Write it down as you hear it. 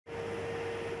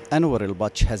Anwar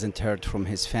al-Batsh hasn't heard from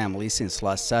his family since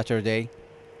last Saturday,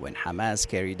 when Hamas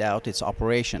carried out its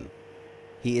operation.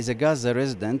 He is a Gaza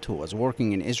resident who was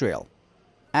working in Israel.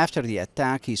 After the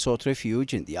attack, he sought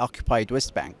refuge in the occupied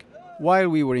West Bank. While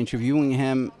we were interviewing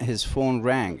him, his phone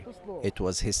rang. It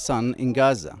was his son in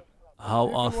Gaza. How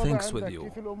are things with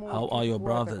you? How are your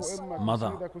brothers,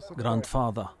 mother,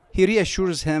 grandfather? He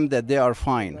reassures him that they are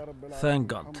fine. Thank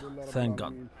God, thank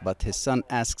God. But his son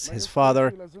asks his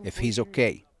father if he's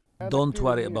okay. Don't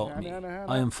worry about me,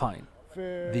 I am fine.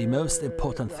 The most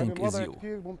important thing is you.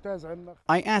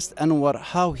 I asked Anwar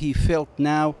how he felt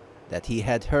now that he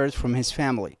had heard from his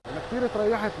family.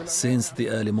 Since the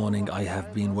early morning I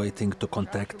have been waiting to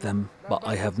contact them, but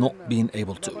I have not been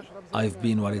able to. I've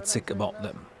been worried sick about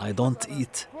them. I don't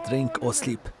eat, drink or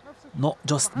sleep. Not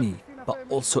just me, but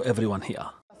also everyone here.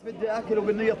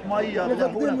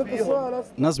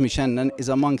 Nazmi Shannan is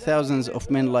among thousands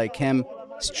of men like him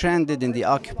stranded in the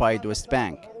occupied West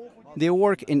Bank. They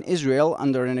work in Israel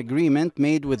under an agreement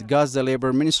made with Gaza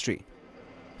Labor Ministry.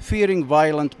 Fearing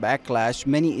violent backlash,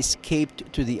 many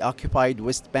escaped to the occupied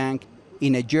West Bank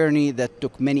in a journey that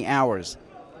took many hours.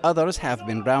 Others have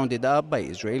been rounded up by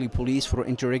Israeli police for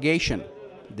interrogation.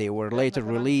 They were later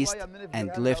released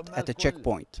and left at a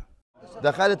checkpoint. We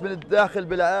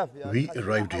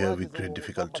arrived here with great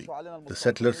difficulty. The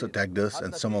settlers attacked us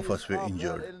and some of us were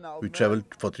injured. We traveled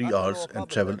for 3 hours and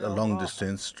traveled a long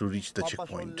distance to reach the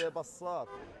checkpoint.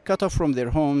 Cut off from their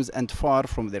homes and far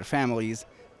from their families,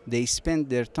 they spent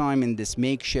their time in this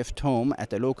makeshift home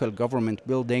at a local government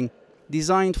building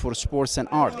designed for sports and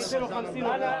arts.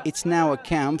 It's now a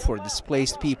camp for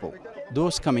displaced people.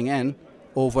 Those coming in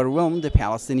overwhelm the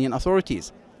Palestinian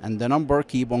authorities, and the number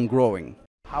keep on growing.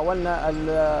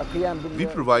 We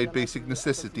provide basic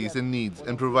necessities and needs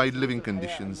and provide living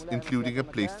conditions, including a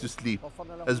place to sleep,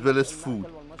 as well as food,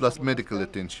 plus medical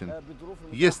attention.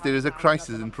 Yes, there is a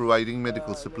crisis in providing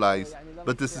medical supplies,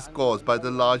 but this is caused by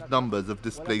the large numbers of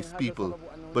displaced people.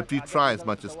 But we try as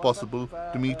much as possible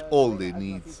to meet all their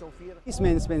needs. These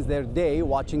men spend their day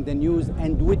watching the news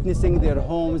and witnessing their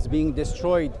homes being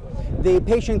destroyed. They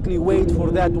patiently wait for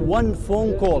that one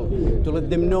phone call to let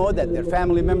them know that their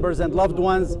family members and loved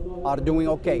ones are doing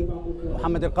okay.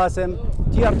 Mohamed al Kassim,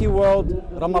 TRT World,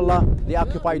 Ramallah, the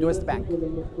occupied West Bank.